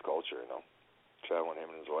Japanese culture, traveling him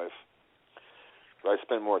and his wife. But I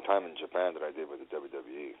spent more time in Japan than I did with the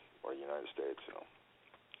WWE or the United States,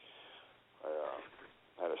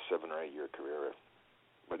 I had a 7 or 8 year career.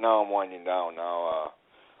 But now I'm winding down. Now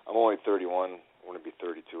I'm only 31. I'm going to be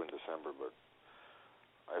 32 in December, but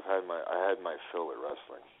I had my fill at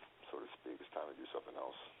wrestling, so to speak. It's time to do something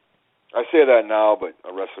else. I say that now, but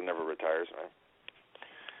a wrestler never retires, right?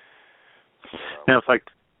 So, now, if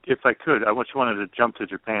I could, I just wanted to jump to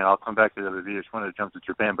Japan. I'll come back to WWE. I just wanted to jump to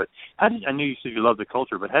Japan. But I knew you said you love the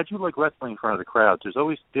culture, but how do you like wrestling in front of the crowds? There's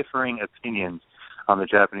always differing opinions on the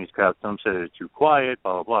Japanese crowd. Some say it's too quiet,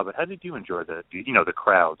 blah, blah, blah. But how did you enjoy the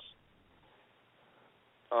crowds?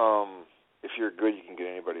 If you're good, you can get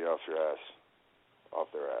anybody off their ass.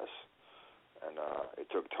 And it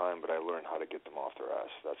took time, but I learned how to get them off their ass.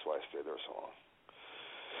 That's why I stayed there so long.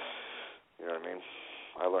 You know what I mean?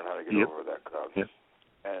 I learned how to get over that crowd. Yep.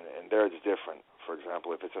 And there it's different. For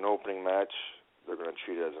example, if it's an opening match, they're going to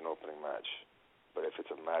treat it as an opening match. But if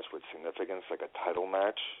it's a match with significance, like a title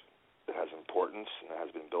match that has importance and that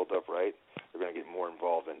has been built up right, they're going to get more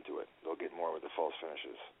involved into it. They'll get more with the false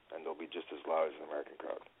finishes, and they'll be just as loud as the American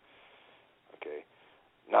crowd. Okay?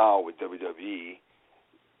 Now, with WWE,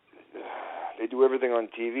 they do everything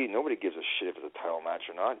on TV. Nobody gives a shit if it's a title match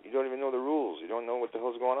or not. You don't even know the rules. You don't know what the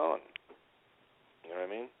hell's going on. You know what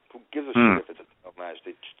I mean? Who gives a shit if it's a title match?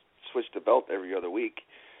 They switch the belt every other week.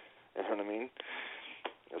 You know what I mean?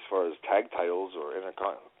 As far as tag titles or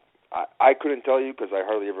Intercontinental, I couldn't tell you because I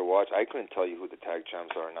hardly ever watch. I couldn't tell you who the tag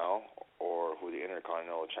champs are now or who the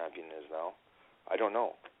Intercontinental champion is now. I don't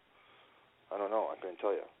know. I couldn't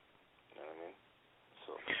tell you. You know what I mean?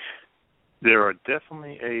 So there are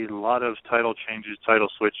definitely a lot of title changes, title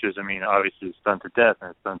switches. I mean, obviously it's done to death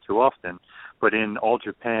and it's done too often. But in All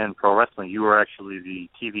Japan Pro Wrestling, you were actually the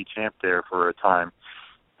TV champ there for a time.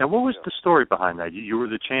 Now, what was the story behind that? You were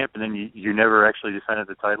the champ, and then you never actually defended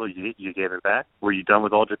the title. You gave it back. Were you done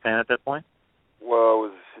with All Japan at that point? Well, it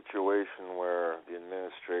was a situation where the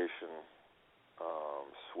administration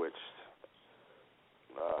switched.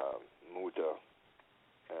 Muta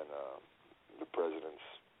and the presidents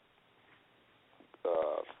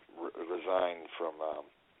resigned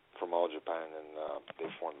from All Japan, and they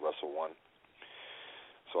formed Wrestle One.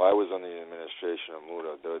 So I was on the administration of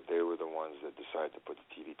Muta. They were the ones that decided to put the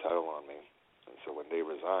TV title on me. And so when they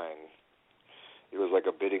resigned, it was like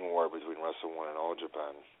a bidding war between Wrestle One and All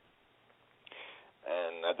Japan.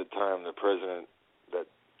 And at the time, the president that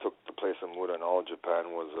took the place of Muta in All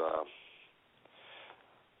Japan was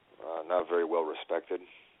not very well respected,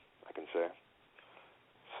 I can say.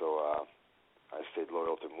 So I stayed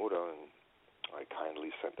loyal to Muta, and I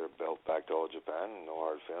kindly sent their belt back to All Japan. No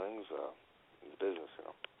hard feelings. It's business,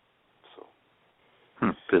 So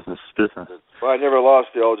business. Well, I never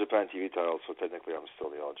lost the All Japan TV title, so technically I'm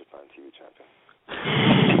still the All Japan TV champion.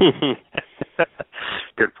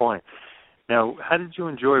 Good point. Now, how did you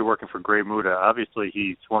enjoy working for Great Muta? Obviously,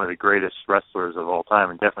 he's one of the greatest wrestlers of all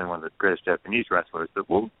time, and definitely one of the greatest Japanese wrestlers. But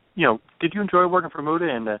did you enjoy working for Muta?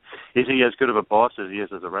 And is he as good of a boss as he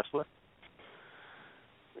is as a wrestler?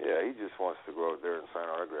 Yeah, he just wants to go out there and sign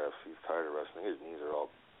autographs. He's tired of wrestling. His knees are all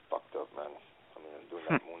fucked up, man. I mean, doing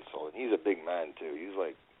that moonsault. And he's a big man too. He's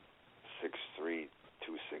like 6'3",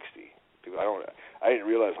 260. I didn't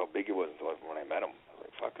realize how big he was until when I met him. I was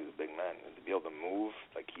like, fuck, he's a big man. And to be able to move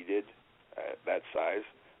like he did at that size,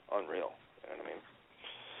 unreal. You know what I mean?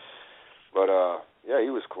 But yeah, he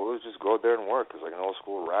was cool. It was just go out there and work. It was like an old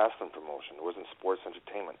school wrestling promotion. It wasn't sports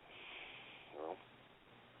entertainment.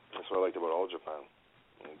 That's what I liked about All Japan.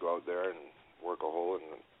 And go out there and work a hole,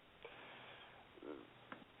 and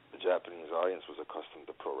the Japanese audience was accustomed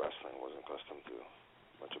to pro wrestling, wasn't accustomed to a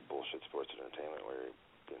bunch of bullshit sports entertainment where you're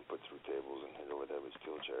getting put through tables and hit over the head with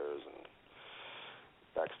steel chairs and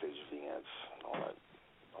backstage vignettes and all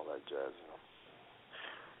that jazz.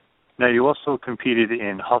 Now, you also competed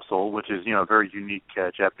in Hustle, which is a very unique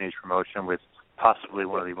Japanese promotion with possibly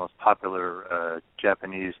one of the most popular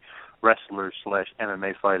Japanese wrestlers /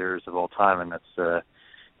 MMA fighters of all time, and that's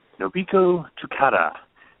Nobiko Takada.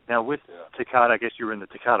 Now, with Takada, I guess you were in the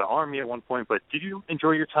Takada Army at one point, but did you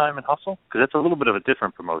enjoy your time in Hustle? Because that's a little bit of a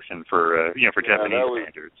different promotion for Japanese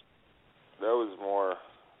standards. was more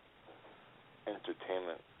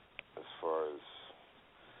entertainment as far as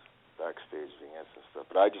backstage vignettes and stuff.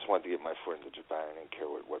 But I just wanted to get my foot into Japan. I didn't care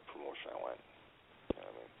what promotion I went. You know what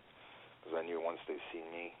I mean? Because I knew once they seen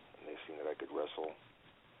me and they seen that I could wrestle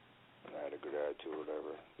and I had a good attitude or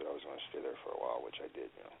whatever, that I was going to stay there for a while, which I did,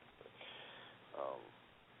 you know.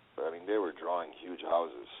 But I mean, they were drawing huge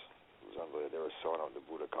houses. It was unbelievable. They were selling out the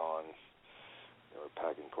Budokan. They were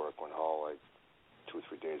packing Korakuen Hall like 2 or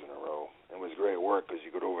 3 days in a row. And it was great work because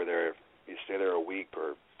you go over there, you stay there a week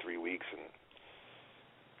or 3 weeks, and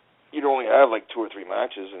you'd only have like 2 or 3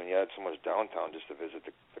 matches, and you had so much downtime just to visit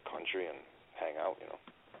the country and hang out, you know.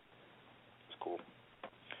 It was cool.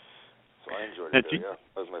 So I enjoyed it there, yeah.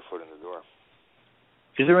 That was my foot in the door.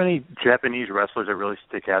 Is there any Japanese wrestlers that really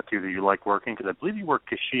stick out to you that you like working? Because I believe you work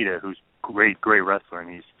Kushida, who's great wrestler,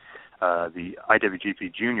 and he's the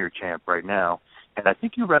IWGP Junior champ right now. And I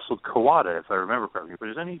think you wrestled Kawada, if I remember correctly. But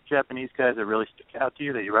is there any Japanese guys that really stick out to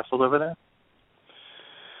you that you wrestled over there?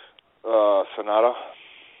 Sonata.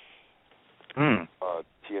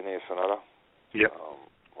 TNA Sonata. Yep.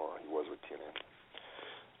 Or he was with TNA.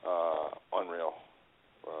 Unreal.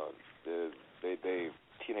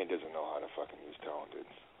 TNA doesn't know how to fucking use talent, dude.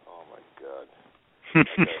 Oh my god.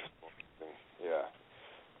 Yeah.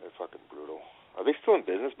 They're fucking brutal. Are they still in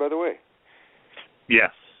business, by the way?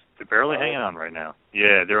 Yes. They're barely hanging on right now.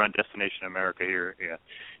 Yeah, they're on Destination America here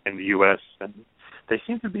in the U.S. And they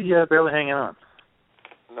seem to be barely hanging on.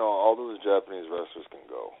 No, all those Japanese wrestlers can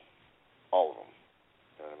go. All of them.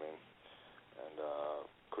 You know what I mean? And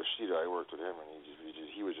Kushida, I worked with him, and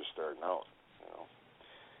he was just starting out, you know.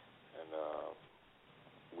 And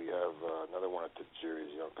we have another one at Tajiri's,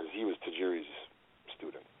 you know, because he was Tajiri's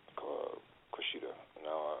student, Kushida.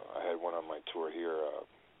 Now I had one on my tour here,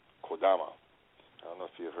 Kodama. I don't know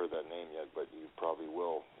if you've heard that name yet, but you probably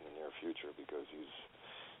will in the near future because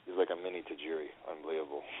he's like a mini Tajiri.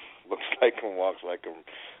 Unbelievable. Looks like him, walks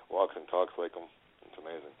and talks like him. It's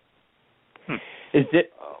amazing.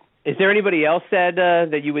 Is there anybody else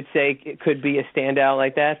that you would say could be a standout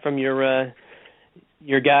like that from your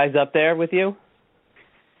guys up there with you?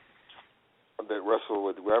 That wrestle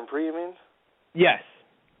with Grand Prix, you mean? Yes.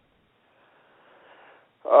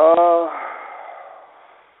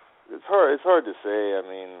 It's hard to say. I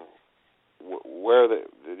mean, where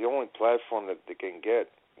the only platform that they can get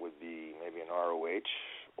would be maybe an ROH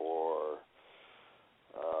or,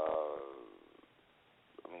 I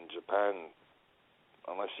mean, Japan.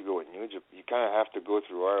 Unless you go with New Japan, you kind of have to go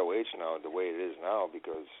through ROH now the way it is now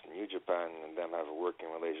because New Japan and them have a working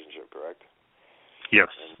relationship, correct? Yes.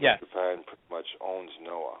 And New Japan pretty much owns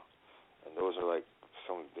Noah, and those are like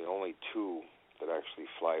the only two that actually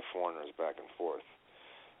fly foreigners back and forth.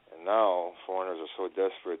 And now foreigners are so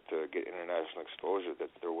desperate to get international exposure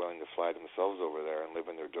that they're willing to fly themselves over there and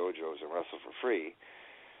live in their dojos and wrestle for free,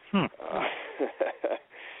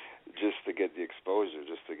 just to get the exposure,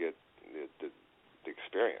 just to get the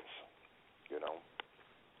experience, you know.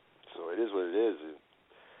 So it is what it is.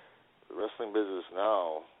 The wrestling business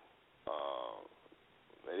now,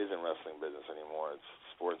 it isn't wrestling business anymore. It's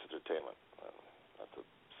sports entertainment. That's a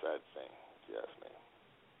sad thing, if you ask me.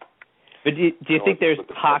 But do you think there's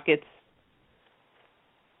pockets?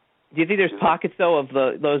 Do you think there's pockets though of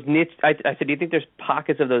those niche? I said, do you think there's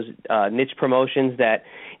pockets of those niche promotions that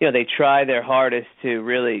they try their hardest to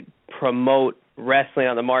really promote wrestling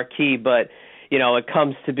on the marquee, but it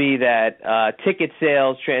comes to be that ticket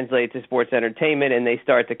sales translate to sports entertainment, and they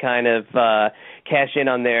start to kind of cash in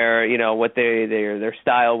on their what their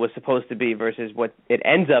style was supposed to be versus what it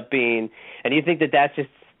ends up being. And do you think that that's just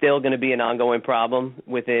still going to be an ongoing problem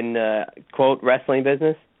within quote wrestling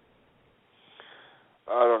business?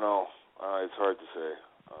 I don't know. It's hard to say.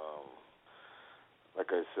 Like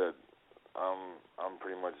I said, I'm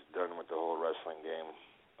pretty much done with the whole wrestling game.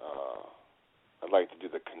 I'd like to do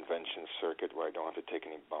the convention circuit where I don't have to take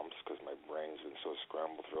any bumps because my brain's been so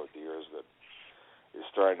scrambled throughout the years that it's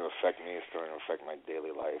starting to affect me. It's starting to affect my daily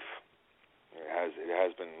life. It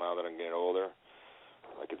has been now that I'm getting older.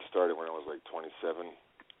 Like it started when I was like 27.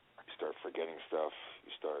 You start forgetting stuff.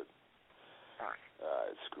 You start.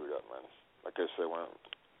 It's screwed up, man. Like I said,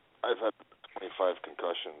 I've had 25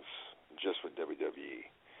 concussions just with WWE.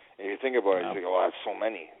 And you think about it, you think, oh, that's so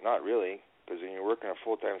many. Not really. Because when you're working a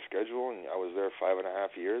full-time schedule, and I was there 5.5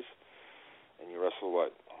 years, and you wrestle,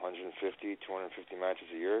 150, 250 matches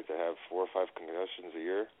a year, to have 4 or 5 concussions a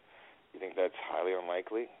year, you think that's highly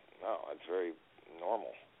unlikely? No, it's very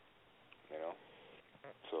normal,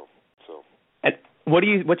 So. And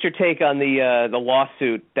what's your take on the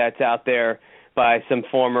lawsuit that's out there by some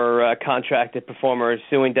former contracted performers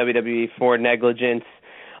suing WWE for negligence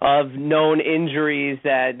of known injuries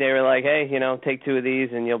that they were like, hey, take 2 of these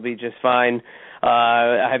and you'll be just fine.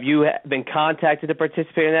 Have you been contacted to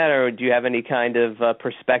participate in that, or do you have any kind of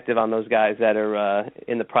perspective on those guys that are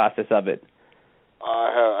in the process of it?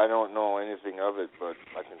 I don't know anything of it, but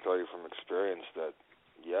I can tell you from experience that,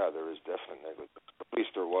 yeah, there is definite negligence. At least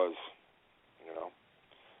there was,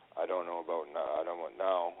 I don't know about now. I don't know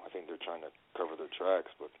now. I think they're trying to cover their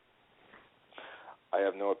tracks, but I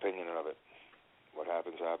have no opinion of it. What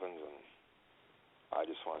happens, happens, and I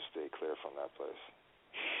just want to stay clear from that place.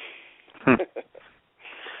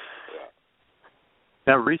 Yeah.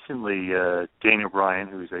 Now, recently, Daniel Bryan,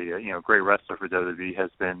 who's a great wrestler for WWE,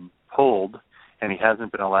 has been pulled, and he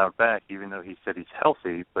hasn't been allowed back, even though he said he's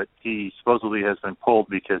healthy. But he supposedly has been pulled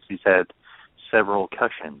because he's had several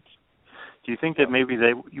concussions. Do you think that maybe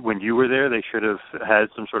when you were there, they should have had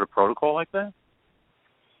some sort of protocol like that?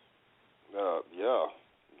 Yeah,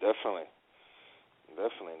 definitely.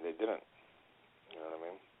 Definitely, they didn't. You know what I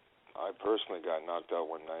mean? I personally got knocked out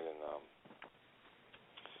one night, and I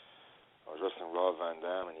was wrestling Rob Van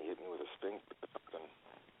Dam, and he hit me with a spin,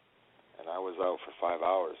 and I was out for 5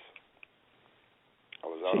 hours. I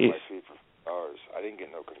was out on my feet for 5 hours. I didn't get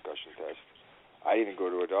no concussion test. I didn't even go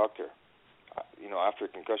to a doctor. After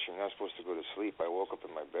a concussion, you're not supposed to go to sleep. I woke up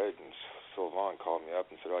in my bed, and Sylvain called me up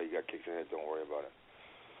and said, "Oh, you got kicked in the head. Don't worry about it."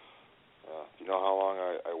 Do you know how long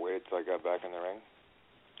I waited till I got back in the ring?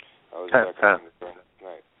 I was back in the ring that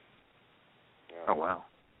night. Yeah. Oh, wow.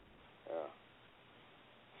 Yeah.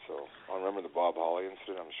 So, I remember the Bob Holly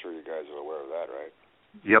incident. I'm sure you guys are aware of that, right?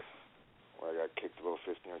 Yep. Where I got kicked about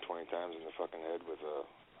 15 or 20 times in the fucking head with a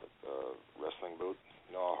wrestling boot.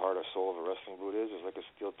 You know how hard a sole of a wrestling boot is? It's like a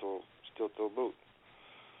steel toe boot.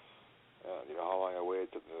 You know how long I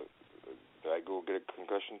waited did I go get a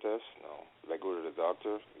concussion test? No. Did I go to the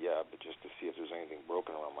doctor? Yeah, but just to see if there's anything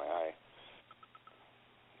broken around my eye.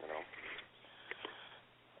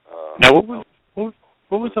 Now, what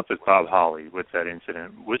was up with Bob Holly with that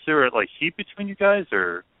incident? Was there heat between you guys,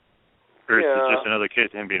 or is it just another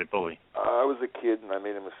kid, him being a bully? I was a kid, and I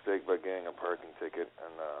made a mistake by getting a parking ticket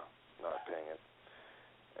and not paying it.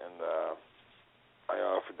 And I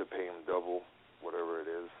offered to pay him double whatever it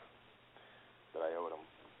is that I owed him,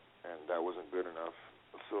 and that wasn't good enough.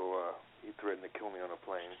 So he threatened to kill me on a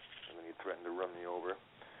plane, and then he threatened to run me over.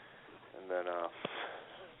 And then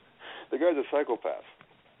the guy's a psychopath,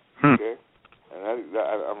 okay? And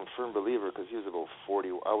I'm a firm believer because he was about 40.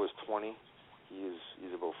 I was 20.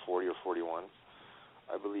 He's about 40 or 41.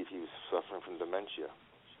 I believe he was suffering from dementia,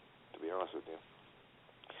 to be honest with you.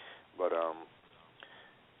 But,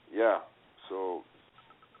 yeah, so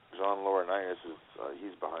John Laurinaitis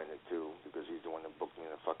he's behind it too, because he's the one that booked me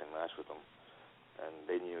in a fucking match with him, and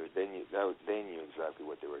they knew exactly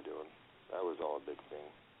what they were doing. That was all a big thing,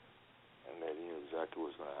 and they knew exactly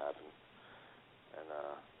what was going to happen, and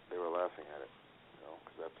they were laughing at it,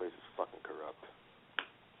 because that place is fucking corrupt.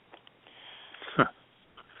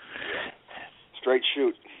 Yeah. Straight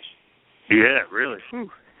shoot. Yeah, really.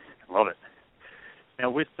 Whew. Love it.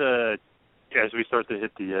 Now, with as we start to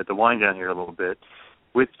hit the wind down here a little bit,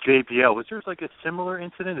 with JBL, was there a similar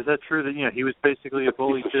incident? Is that true that he was basically a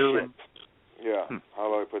bully too? And... Yeah. How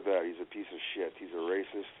do I put that? He's a piece of shit. He's a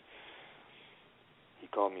racist. He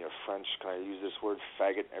called me a French. Can I use this word?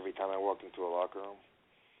 Faggot every time I walked into a locker room.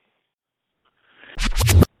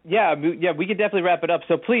 Yeah, we could definitely wrap it up.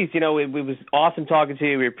 So please, it was awesome talking to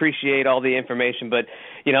you. We appreciate all the information, but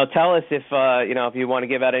tell us if if you want to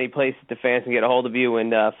give out any places the fans can get a hold of you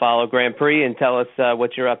and follow Grand Prix, and tell us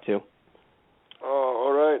what you're up to.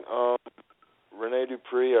 All right. Rene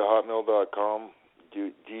Dupree at hotmail.com.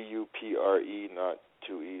 D-U-P-R-E, not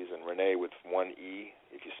 2 E's, and Rene with 1 E.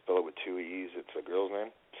 If you spell it with 2 E's, it's a girl's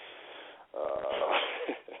name.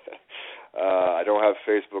 I don't have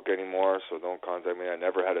Facebook anymore, so don't contact me. I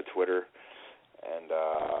never had a Twitter. And,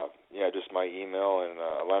 just my email. And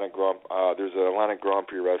there's an Atlantic Grand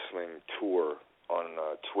Prix Wrestling tour on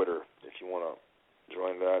Twitter if you want to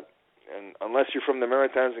join that. And unless you're from the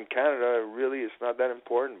Maritimes in Canada, really it's not that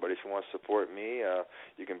important. But if you want to support me,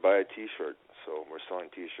 you can buy a T-shirt. So we're selling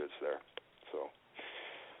T-shirts there. So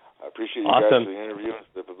I appreciate you guys for the interview and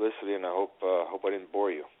the publicity, and I hope I didn't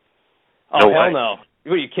bore you. Oh, hell no.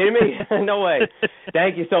 Are you kidding me? No way.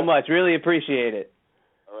 Thank you so much. Really appreciate it.